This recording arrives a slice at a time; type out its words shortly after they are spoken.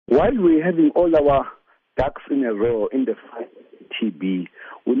while we're having all our ducks in a row in the fight TB,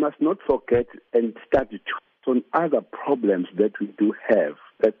 we must not forget and start to on other problems that we do have.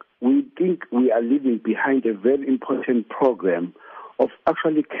 That we think we are leaving behind a very important program of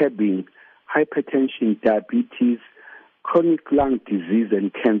actually curbing hypertension, diabetes, chronic lung disease,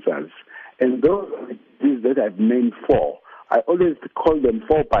 and cancers. And those are the diseases that I've named four. I always call them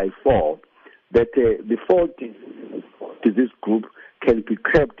 4x4, that the four disease group can be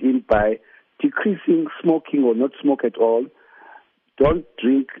curbed in by decreasing smoking or not smoke at all, don't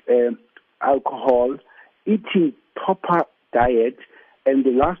drink alcohol, eating proper diet, and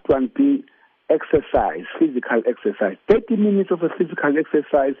the last one being exercise, physical exercise. 30 minutes of a physical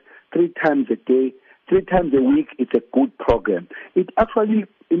exercise 3 times a day, 3 times a week, it's a good program. It actually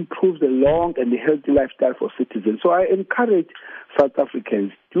improves the long and the healthy lifestyle for citizens. So I encourage South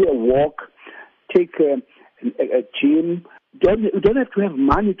Africans, do a walk, take a gym. You don't have to have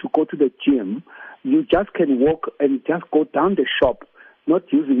money to go to the gym. You just can walk and just go down the shop, not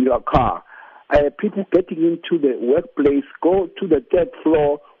using your car. People getting into the workplace, go to the 3rd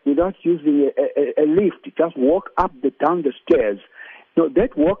floor without using a lift. Just walk up down the stairs.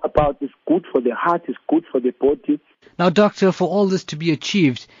 That walkabout is good for the heart, is good for the body. Now, Doctor, for all this to be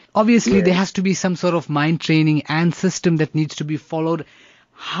achieved, obviously there has to be some sort of mind training and system that needs to be followed.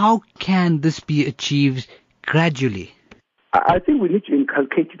 How can this be achieved gradually? I think we need to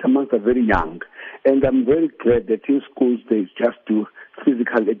inculcate it amongst the very young. And I'm very glad that in schools they just do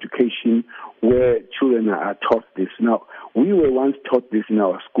physical education where children are taught this. Now, we were once taught this in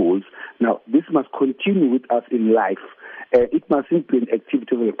our schools. Now, this must continue with us in life. It mustn't be an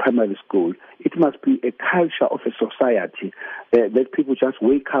activity of a primary school. It must be a culture of a society that people just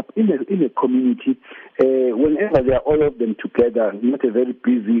wake up in a community whenever they are all of them together, not a very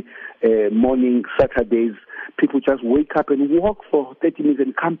busy morning, Saturdays. People just wake up and walk for 30 minutes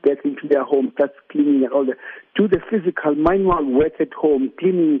and come back into their home, start cleaning and all that. Do the physical, manual work at home,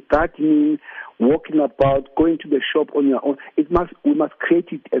 cleaning, gardening, walking about, going to the shop on your own. We must create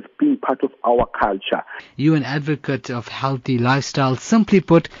it as being part of our culture. You're an advocate of healthy lifestyle. Simply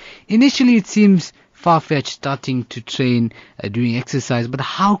put, initially it seems far-fetched starting to train, doing exercise, but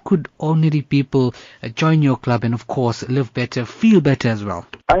how could ordinary people join your club and, of course, live better, feel better as well?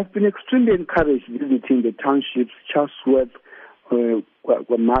 I've been extremely encouraged visiting the townships, Chatsworth,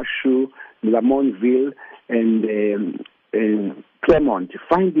 Marshu, Lamontville, and Claremont,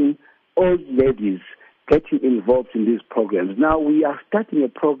 finding old ladies getting involved in these programs. Now we are starting a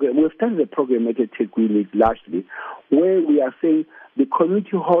program. We've started a program at eThekwini largely, where we are saying the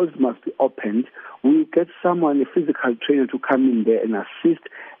community halls must be opened. We get someone, a physical trainer, to come in there and assist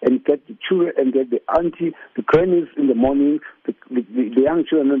and get the children and get the auntie, the grannies in the morning, the young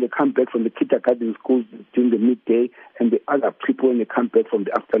children when they come back from the kindergarten schools during the midday, and the other people when they come back from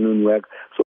the afternoon work. So